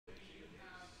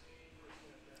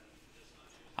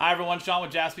Hi everyone, Sean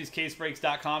with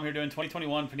JaspysCaseBreaks.com here doing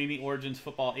 2021 Panini Origins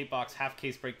Football 8-box half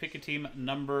case break. Pick a team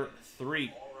number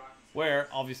 3, where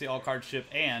obviously all cards ship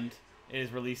and it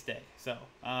is release day. So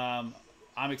I'm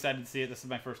excited to see it. This is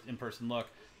my first in-person look.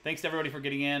 Thanks to everybody for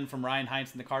getting in, from Ryan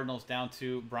Heinz and the Cardinals down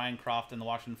to Brian Croft and the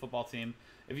Washington football team.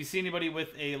 If you see anybody with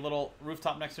a little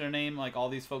rooftop next to their name, like all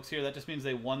these folks here, that just means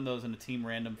they won those in a team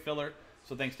random filler.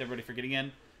 So thanks to everybody for getting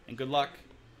in, and good luck.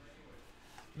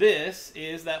 This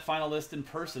is that final list in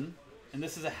person, and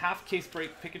this is a half case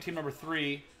break. Pick a team number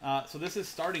 3. So this is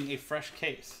starting a fresh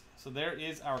case. So there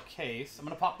is our case. I'm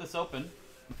going to pop this open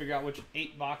and figure out which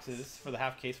 8 boxes for the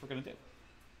half case we're going to do.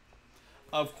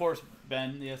 Of course,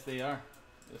 Ben. Yes, they are.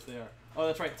 Yes, they are. Oh,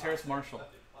 that's right. Terrace Marshall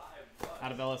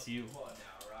out of LSU.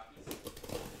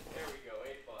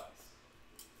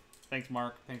 Thanks,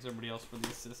 Mark. Thanks, everybody else, for the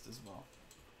assist as well.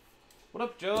 What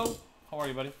up, Joe? How are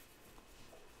you, buddy?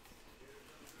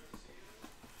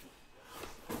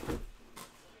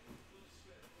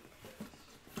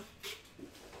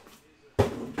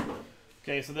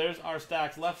 Okay, so there's our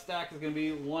stacks. Left stack is going to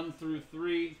be 1 through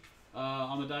 3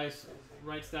 on the dice.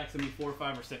 Right stack's going to be 4,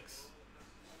 5, or 6.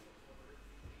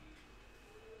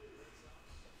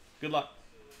 Good luck.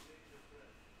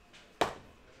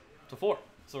 To 4.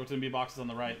 So it's going to be boxes on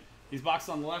the right. These boxes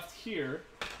on the left here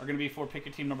are going to be for pick a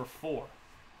team number 4.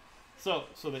 So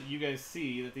that you guys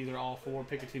see that these are all for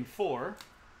pick a team 4, I'm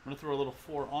going to throw a little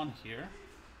 4 on here.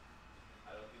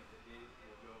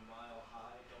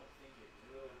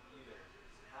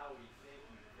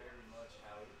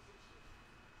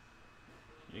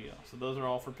 There you go. So those are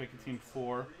all for pick a team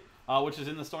 4, which is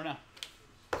in the store now.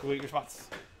 So we'll get your spots.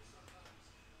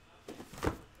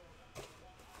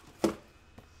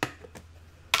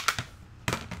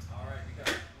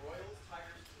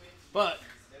 But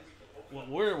what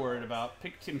we're worried about,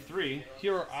 pick team 3,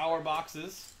 here are our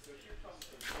boxes.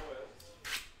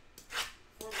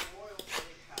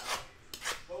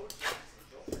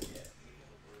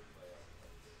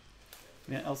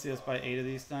 Yeah, LCS by 8 of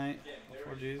these tonight.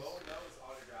 4Gs.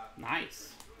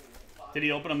 Nice. Did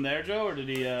he open them there, Joe, or did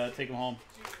he take them home?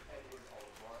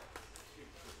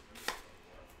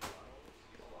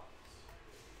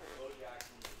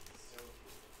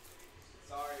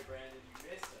 Sorry, Brandon, you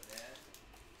missed him, man.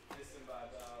 Missed him by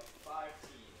about 5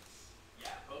 teams. Yeah,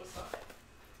 both sides.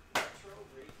 Retro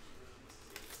Rate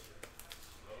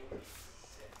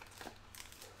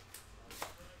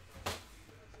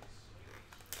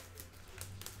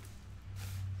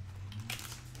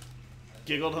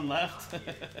Giggled and left.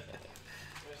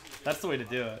 That's the way to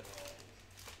do it.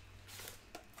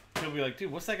 He'll be like,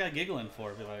 dude, what's that guy giggling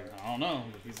for? Be like, I don't know,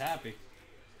 but he's happy.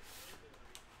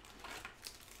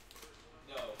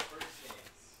 No, first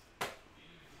chance.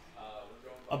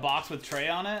 A box with tray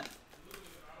on it?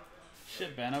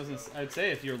 Shit, Ben. I'd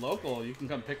say if you're local, you can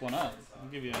come pick one up.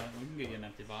 We can get you an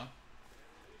empty box.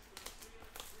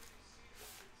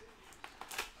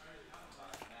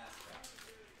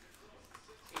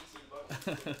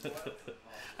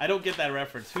 I don't get that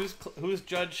reference. Who's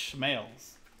Judge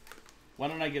Schmales? Why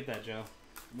don't I get that, Joe?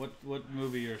 What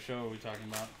movie or show are we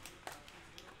talking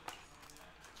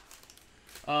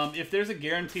about? If there's a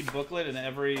guaranteed booklet in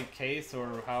every case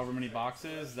or however many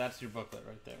boxes, that's your booklet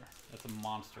right there. That's a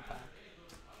monster pack.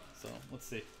 So let's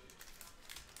see.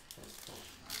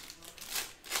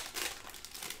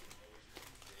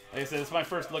 Like I said, it's my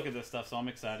first look at this stuff, so I'm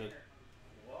excited.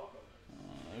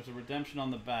 There's a redemption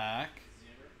on the back.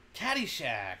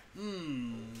 Caddyshack.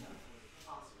 Damn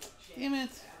it.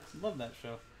 Love that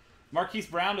show. Marquise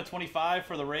Brown to 25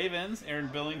 for the Ravens. Aaron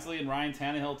Billingsley and Ryan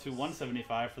Tannehill to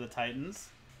 175 for the Titans.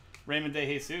 Raymond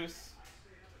DeJesus.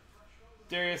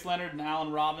 Darius Leonard and Allen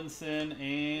Robinson.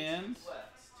 And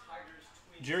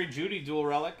Jerry Jeudy dual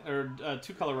relic, or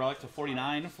 2-color relic to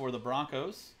 49 for the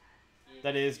Broncos.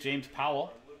 That is James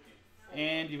Powell.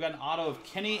 And you've got an auto of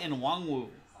Kenny Nwangwu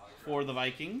for the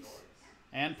Vikings,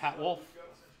 and Pat Wolf.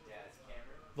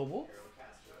 The Wolf?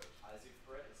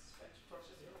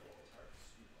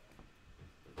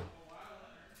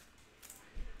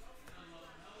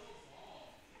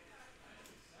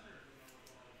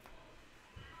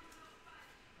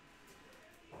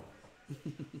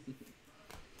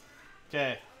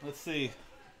 Okay, let's see.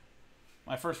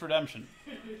 My first redemption.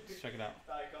 Let's check it out.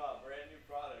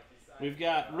 We've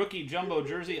got rookie jumbo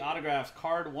jersey autographs,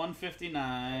 card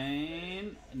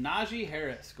 159, Najee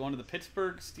Harris going to the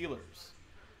Pittsburgh Steelers,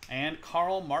 and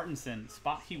Carl Martinson,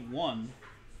 spot he won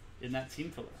in that team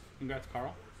filler. Congrats,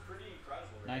 Carl. Pretty incredible,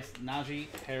 right? Nice Najee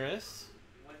Harris.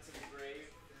 Went to the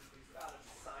grave, got him to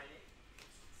sign it.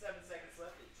 7 seconds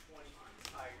left at 20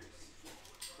 Tigers. Do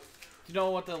you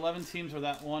know what the 11 teams or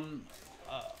that one?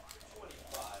 25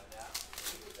 now.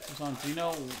 Do you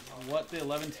know what the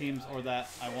 11 teams or that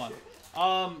I won?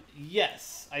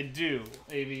 Yes, I do,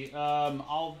 Avi.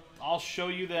 I'll show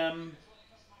you them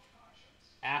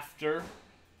after.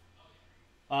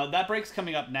 That break's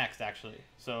coming up next, actually.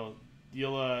 So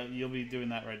you'll be doing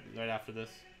that right after this.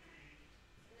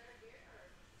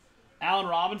 Allen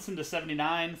Robinson to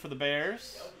 79 for the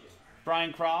Bears.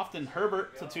 Brian Croft and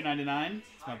Herbert to 299.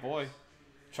 That's my boy.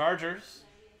 Chargers.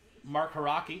 Mark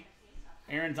Haraki.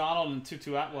 Aaron Donald and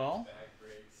Tutu Atwell.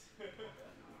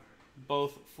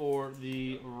 Both for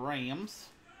the Rams.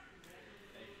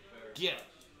 Get it.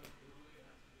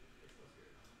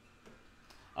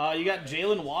 You got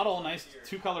Jalen Waddle, nice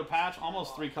 2-color patch,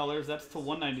 almost 3 colors. That's to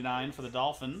 199 for the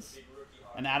Dolphins.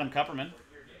 And Adam Kupperman.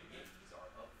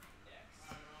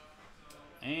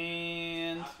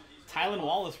 And Tylan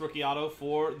Wallace, rookie auto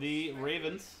for the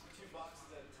Ravens.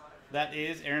 That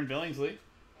is Aaron Billingsley.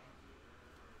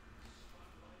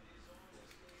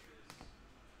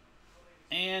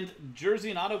 And jersey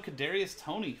and auto Kadarius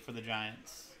Toney for the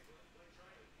Giants.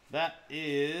 That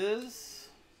is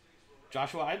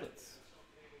Joshua Eidlitz.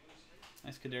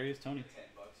 Nice Kadarius Toney.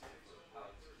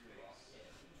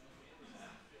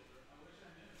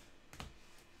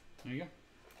 There you go.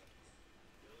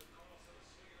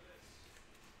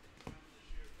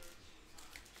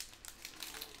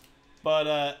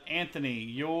 But Anthony,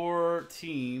 your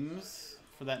teams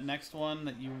for that next one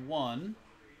that you won.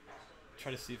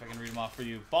 Try to see if I can read them off for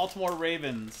you. Baltimore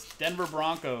Ravens, Denver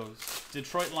Broncos,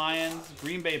 Detroit Lions,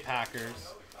 Green Bay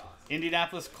Packers,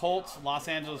 Indianapolis Colts, Los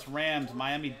Angeles Rams,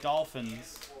 Miami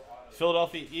Dolphins,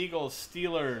 Philadelphia Eagles,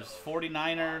 Steelers,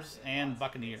 49ers, and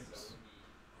Buccaneers.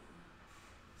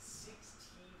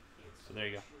 So there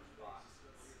you go.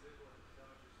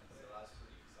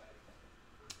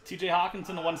 TJ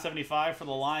Hawkinson to 175 for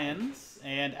the Lions,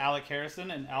 and Alec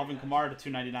Harrison and Alvin Kamara to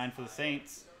 299 for the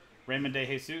Saints. Raymond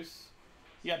DeJesus.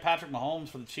 You got Patrick Mahomes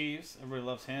for the Chiefs. Everybody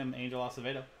loves him. Angel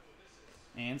Acevedo.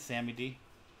 And Sammy D.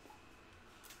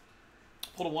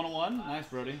 Pulled a 101. Nice,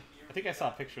 Brody. I think I saw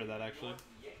a picture of that, actually.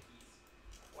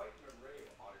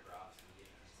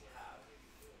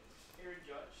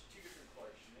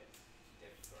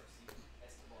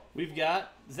 We've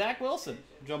got Zach Wilson.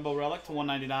 Jumbo Relic to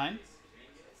 199.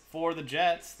 For the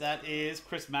Jets, that is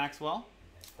Chris Maxwell.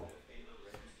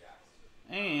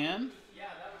 And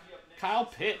Kyle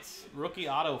Pitts, rookie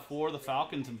auto for the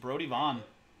Falcons, and Brody Vaughn.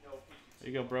 There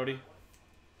you go, Brody.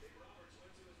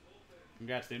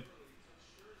 Congrats, dude.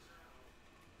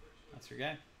 That's your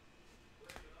guy.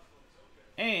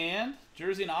 And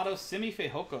jersey and auto Simi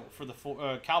Fehoko for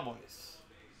the Cowboys.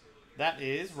 That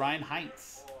is Ryan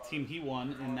Heinz. Team he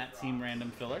won in that team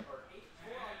random filler.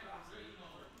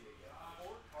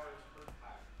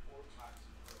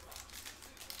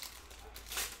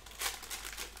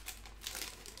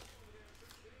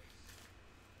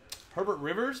 Herbert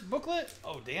Rivers booklet?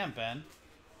 Oh, damn, Ben.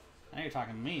 Now you're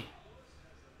talking to me.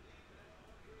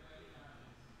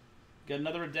 Got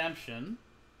another redemption.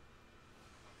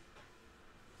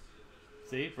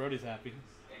 See, Brody's happy.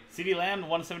 CeeDee Lamb,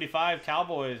 175,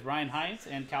 Cowboys. Ryan Heinz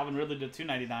and Calvin Ridley to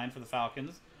 299 for the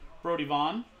Falcons. Brody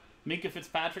Vaughn, Minka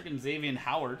Fitzpatrick, and Xavier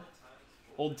Howard.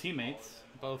 Old teammates.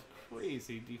 Both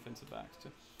crazy defensive backs,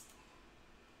 too.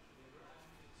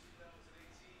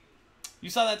 You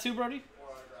saw that too, Brody?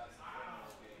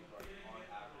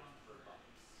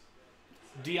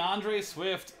 DeAndre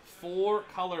Swift,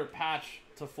 4-color patch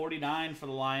to 49 for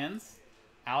the Lions.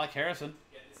 Alec Harrison.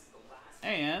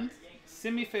 And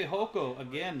Simi Fehoko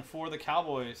again for the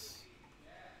Cowboys.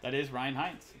 That is Ryan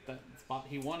Heinz. That spot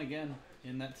he won again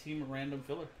in that team random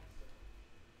filler.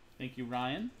 Thank you,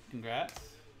 Ryan. Congrats.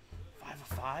 5 of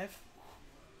 5.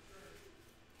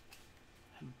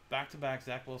 Back-to-back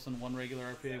Zach Wilson, 1 regular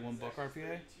RPA, 1 book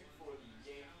RPA.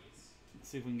 Let's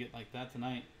see if we can get like that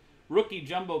tonight. Rookie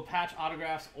Jumbo Patch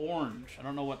Autographs Orange. I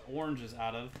don't know what orange is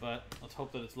out of, but let's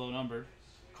hope that it's low numbered.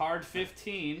 Card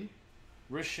 15,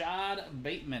 Rashad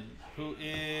Bateman, who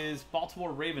is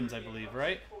Baltimore Ravens, I believe,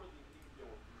 right?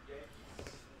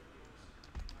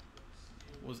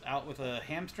 Was out with a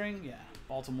hamstring? Yeah,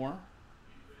 Baltimore.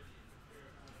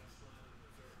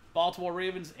 Baltimore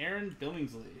Ravens, Aaron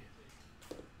Billingsley.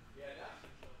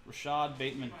 Rashad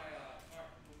Bateman.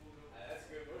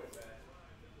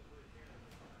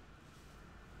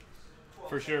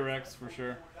 For sure, Rex, for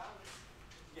sure.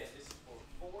 Yeah, this is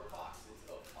for 4 boxes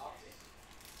of Optic.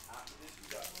 After this,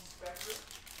 we got Spectre.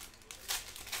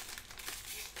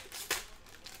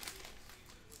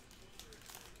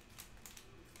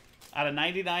 Out of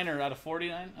 99 or out of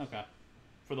 49? Okay.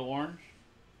 For the orange.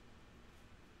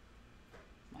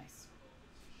 Nice.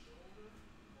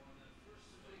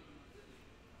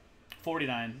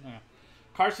 49. Okay.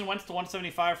 Carson Wentz to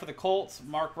 175 for the Colts.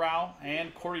 Mark Rao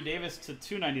and Corey Davis to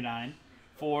 299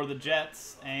 for the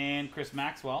Jets. And Chris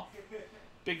Maxwell.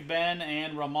 Big Ben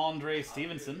and Ramondre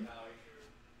Stevenson.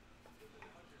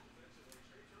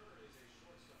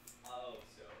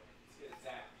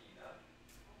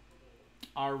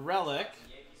 Our relic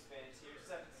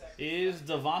is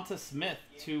Devonta Smith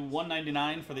to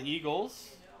 199 for the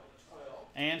Eagles.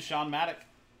 And Sean Maddock.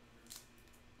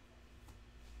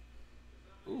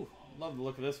 Ooh, love the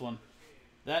look of this one.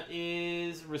 That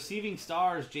is Receiving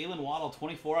Stars, Jalen Waddle,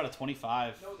 24 out of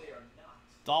 25.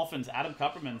 Dolphins, Adam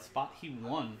Kupperman, spot he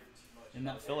won in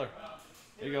that filler.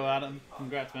 There you go, Adam.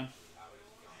 Congrats, man.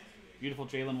 Beautiful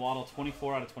Jalen Waddle,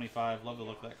 24 out of 25. Love the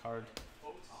look of that card.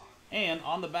 And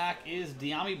on the back is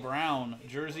De'Ami Brown,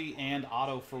 jersey and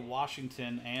auto for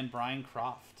Washington, and Brian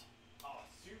Croft. Oh,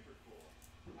 super cool.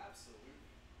 Absolutely.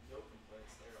 No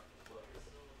complaints there on the looks.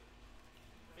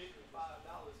 $55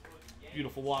 for the game.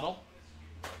 Beautiful Waddle.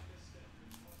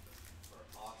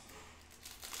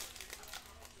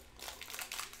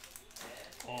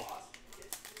 Oh.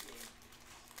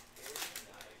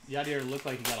 Yadier looked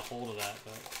like he got a hold of that,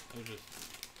 but it was just...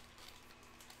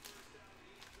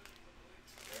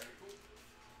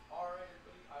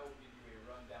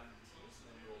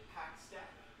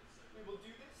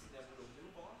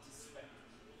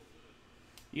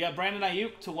 You got Brandon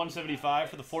Ayuk to 175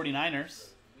 for the 49ers.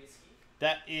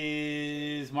 That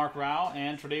is Mark Rao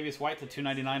and Tre'Davious White to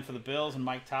 299 for the Bills and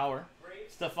Mike Tower.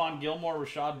 Stephon Gilmore,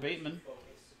 Rashad Bateman.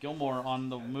 Gilmore on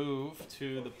the move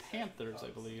to the Panthers, I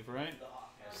believe, right?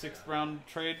 6th round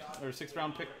trade, or 6th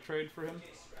round pick trade for him.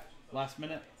 Last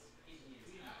minute.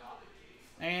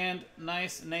 And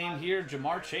nice name here,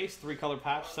 Jamar Chase, 3-color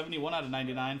patch, 71 out of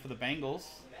 99 for the Bengals.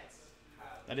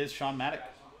 That is Sean Maddock.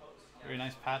 Very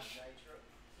nice patch.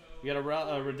 We got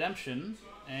a redemption,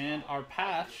 and our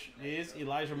patch is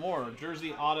Elijah Moore.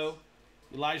 Jersey auto,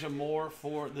 Elijah Moore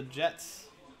for the Jets.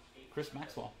 Chris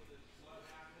Maxwell.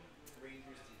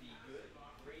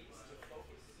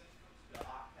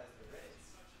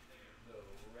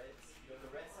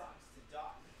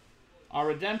 Our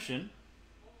redemption,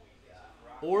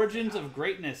 Origins of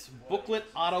Greatness, booklet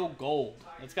auto gold.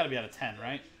 That's got to be out of 10,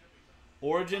 right?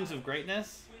 Origins of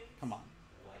Greatness? Come on.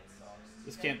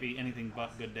 This can't be anything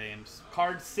but good names.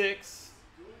 Card 6.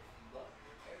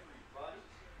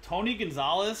 Tony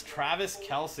Gonzalez, Travis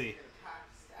Kelce.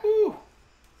 Woo!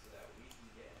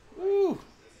 Woo!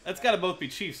 That's got to both be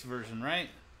Chiefs version, right?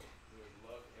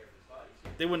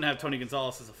 They wouldn't have Tony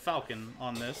Gonzalez as a Falcon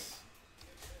on this.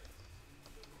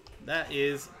 That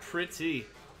is pretty.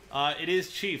 It is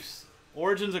Chiefs.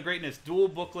 Origins of Greatness, dual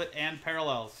booklet and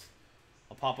parallels.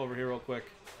 I'll pop over here real quick.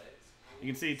 You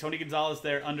can see Tony Gonzalez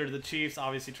there under the Chiefs.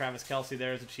 Obviously, Travis Kelce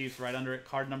there is the Chiefs right under it.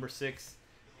 Card number 6.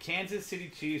 Kansas City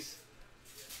Chiefs.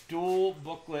 Dual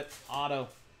booklet auto.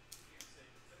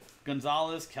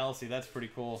 Gonzalez, Kelce. That's pretty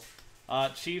cool.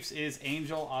 Chiefs is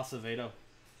Angel Acevedo.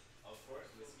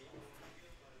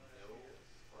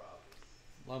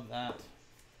 Love that.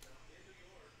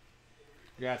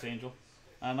 Congrats, Angel.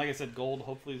 And like I said, gold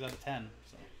hopefully is out of 10.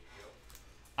 So.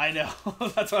 I know.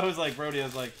 That's why I was like, Brody, I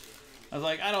was like,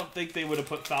 I don't think they would have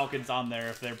put Falcons on there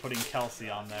if they're putting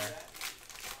Kelce on there.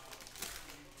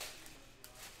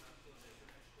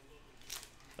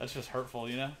 That's just hurtful,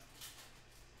 you know?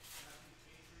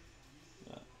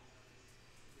 Yeah.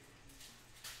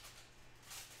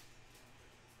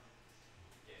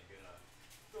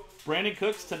 Brandon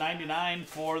Cooks to 99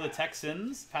 for the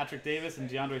Texans. Patrick Davis and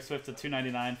DeAndre Swift to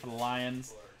 299 for the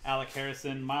Lions. Alec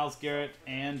Harrison, Myles Garrett,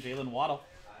 and Jalen Waddle.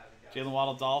 Jalen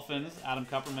Waddle, Dolphins. Adam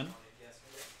Kupperman.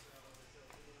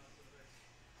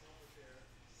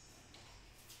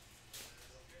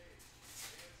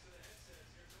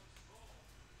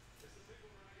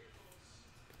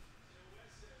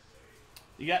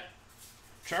 You got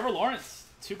Trevor Lawrence,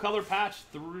 2-color patch,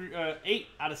 8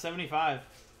 out of 75.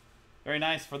 Very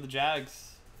nice for the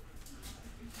Jags.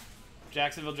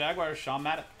 Jacksonville Jaguars, Sean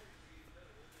Maddock.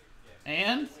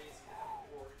 And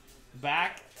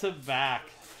back-to-back,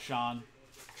 Sean.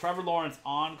 Trevor Lawrence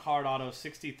on card auto,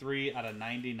 63 out of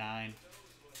 99.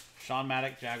 Sean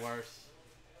Maddock, Jaguars.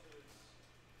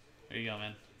 There you go,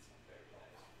 man.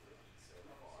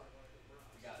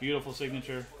 Beautiful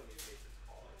signature.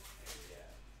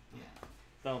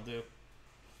 That'll do.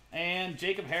 And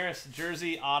Jacob Harris,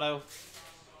 jersey auto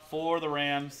for the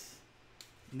Rams.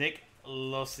 Nick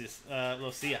Locia.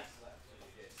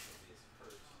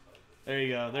 There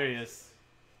you go. There he is.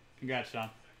 Congrats, Sean.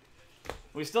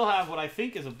 We still have what I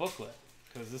think is a booklet,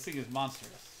 because this thing is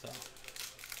monstrous. So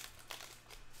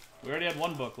we already had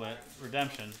one booklet,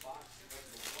 redemption.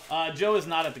 Joe is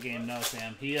not at the game, no,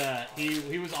 Sam. He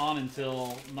was on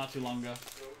until not too long ago.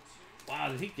 Wow,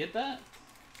 did he get that?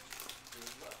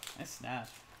 Nice snap.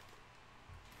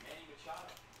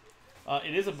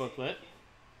 It is a booklet.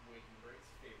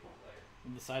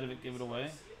 On the side of it, give it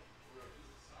away.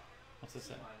 What's this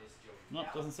say? Nope,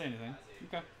 doesn't say anything.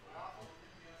 Okay.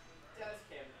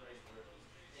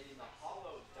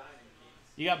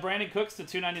 You got Brandon Cooks to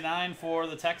 299 for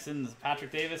the Texans,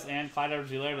 Patrick Davis and Clyde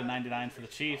Edwards-Helaire to 99 for the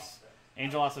Chiefs,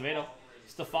 Angel Acevedo,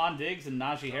 Stephon Diggs and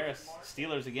Najee Harris,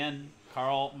 Steelers again,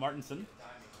 Carl Martinson.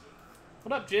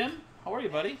 What up, Jim? How are you,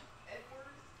 buddy?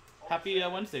 Happy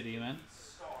Wednesday to you, man.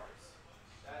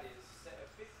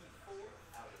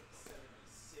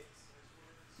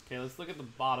 Okay, let's look at the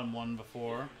bottom one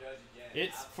before.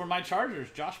 It's for my Chargers,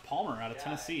 Josh Palmer out of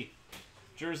Tennessee.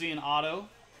 Jersey and auto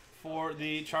for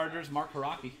the Chargers, Mark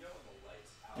Haraki.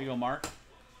 There you go, Mark.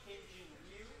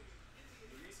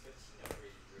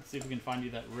 Let's see if we can find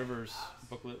you that Rivers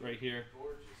booklet right here.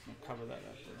 I'll cover that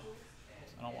up.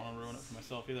 I don't want to ruin it for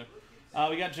myself either.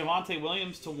 We got Javonte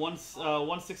Williams to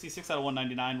 166 out of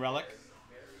 199 relic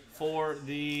for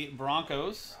the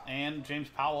Broncos and James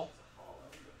Powell.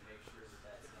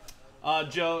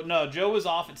 Joe was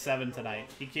off at 7 tonight.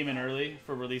 He came in early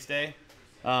for release day,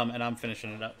 and I'm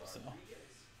finishing it up. So,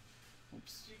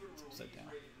 oops, it's upside down.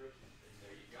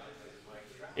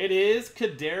 It is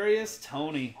Kadarius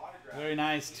Toney. Very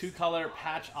nice 2-color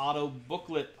patch auto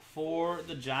booklet for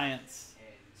the Giants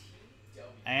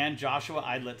and Joshua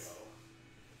Eidlitz.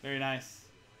 Very nice.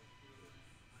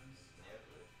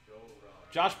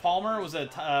 Josh Palmer was a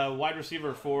wide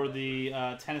receiver for the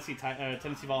Tennessee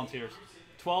Volunteers.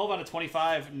 12 out of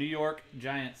 25 New York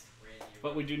Giants.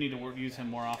 But we do need to use him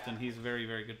more often. He's a very,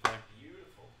 very good player.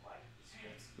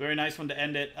 Very nice one to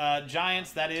end it.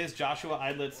 Giants, that is Joshua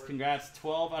Eidlitz. Congrats.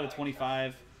 12 out of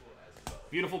 25.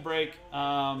 Beautiful break.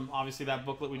 Obviously, that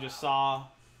booklet we just saw.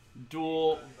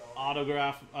 Dual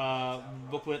autograph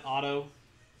booklet auto.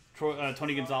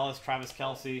 Tony Gonzalez, Travis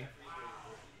Kelce.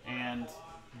 And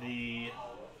the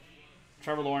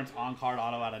Trevor Lawrence on-card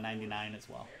auto out of 99 as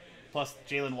well. Plus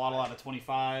Jalen Waddle out of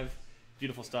 25.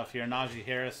 Beautiful stuff here. Najee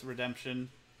Harris redemption.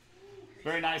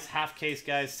 Very nice half case,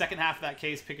 guys. Second half of that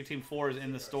case, Pick Your Team 4 is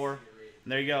in the store.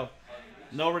 And there you go.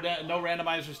 No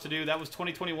randomizers to do. That was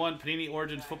 2021 Panini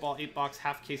Origins Football 8-box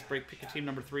half case break. Pick Your Team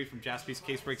number 3 from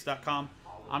jaspyscasebreaks.com.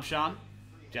 I'm Sean.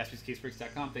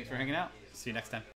 jaspyscasebreaks.com. Thanks for hanging out. See you next time.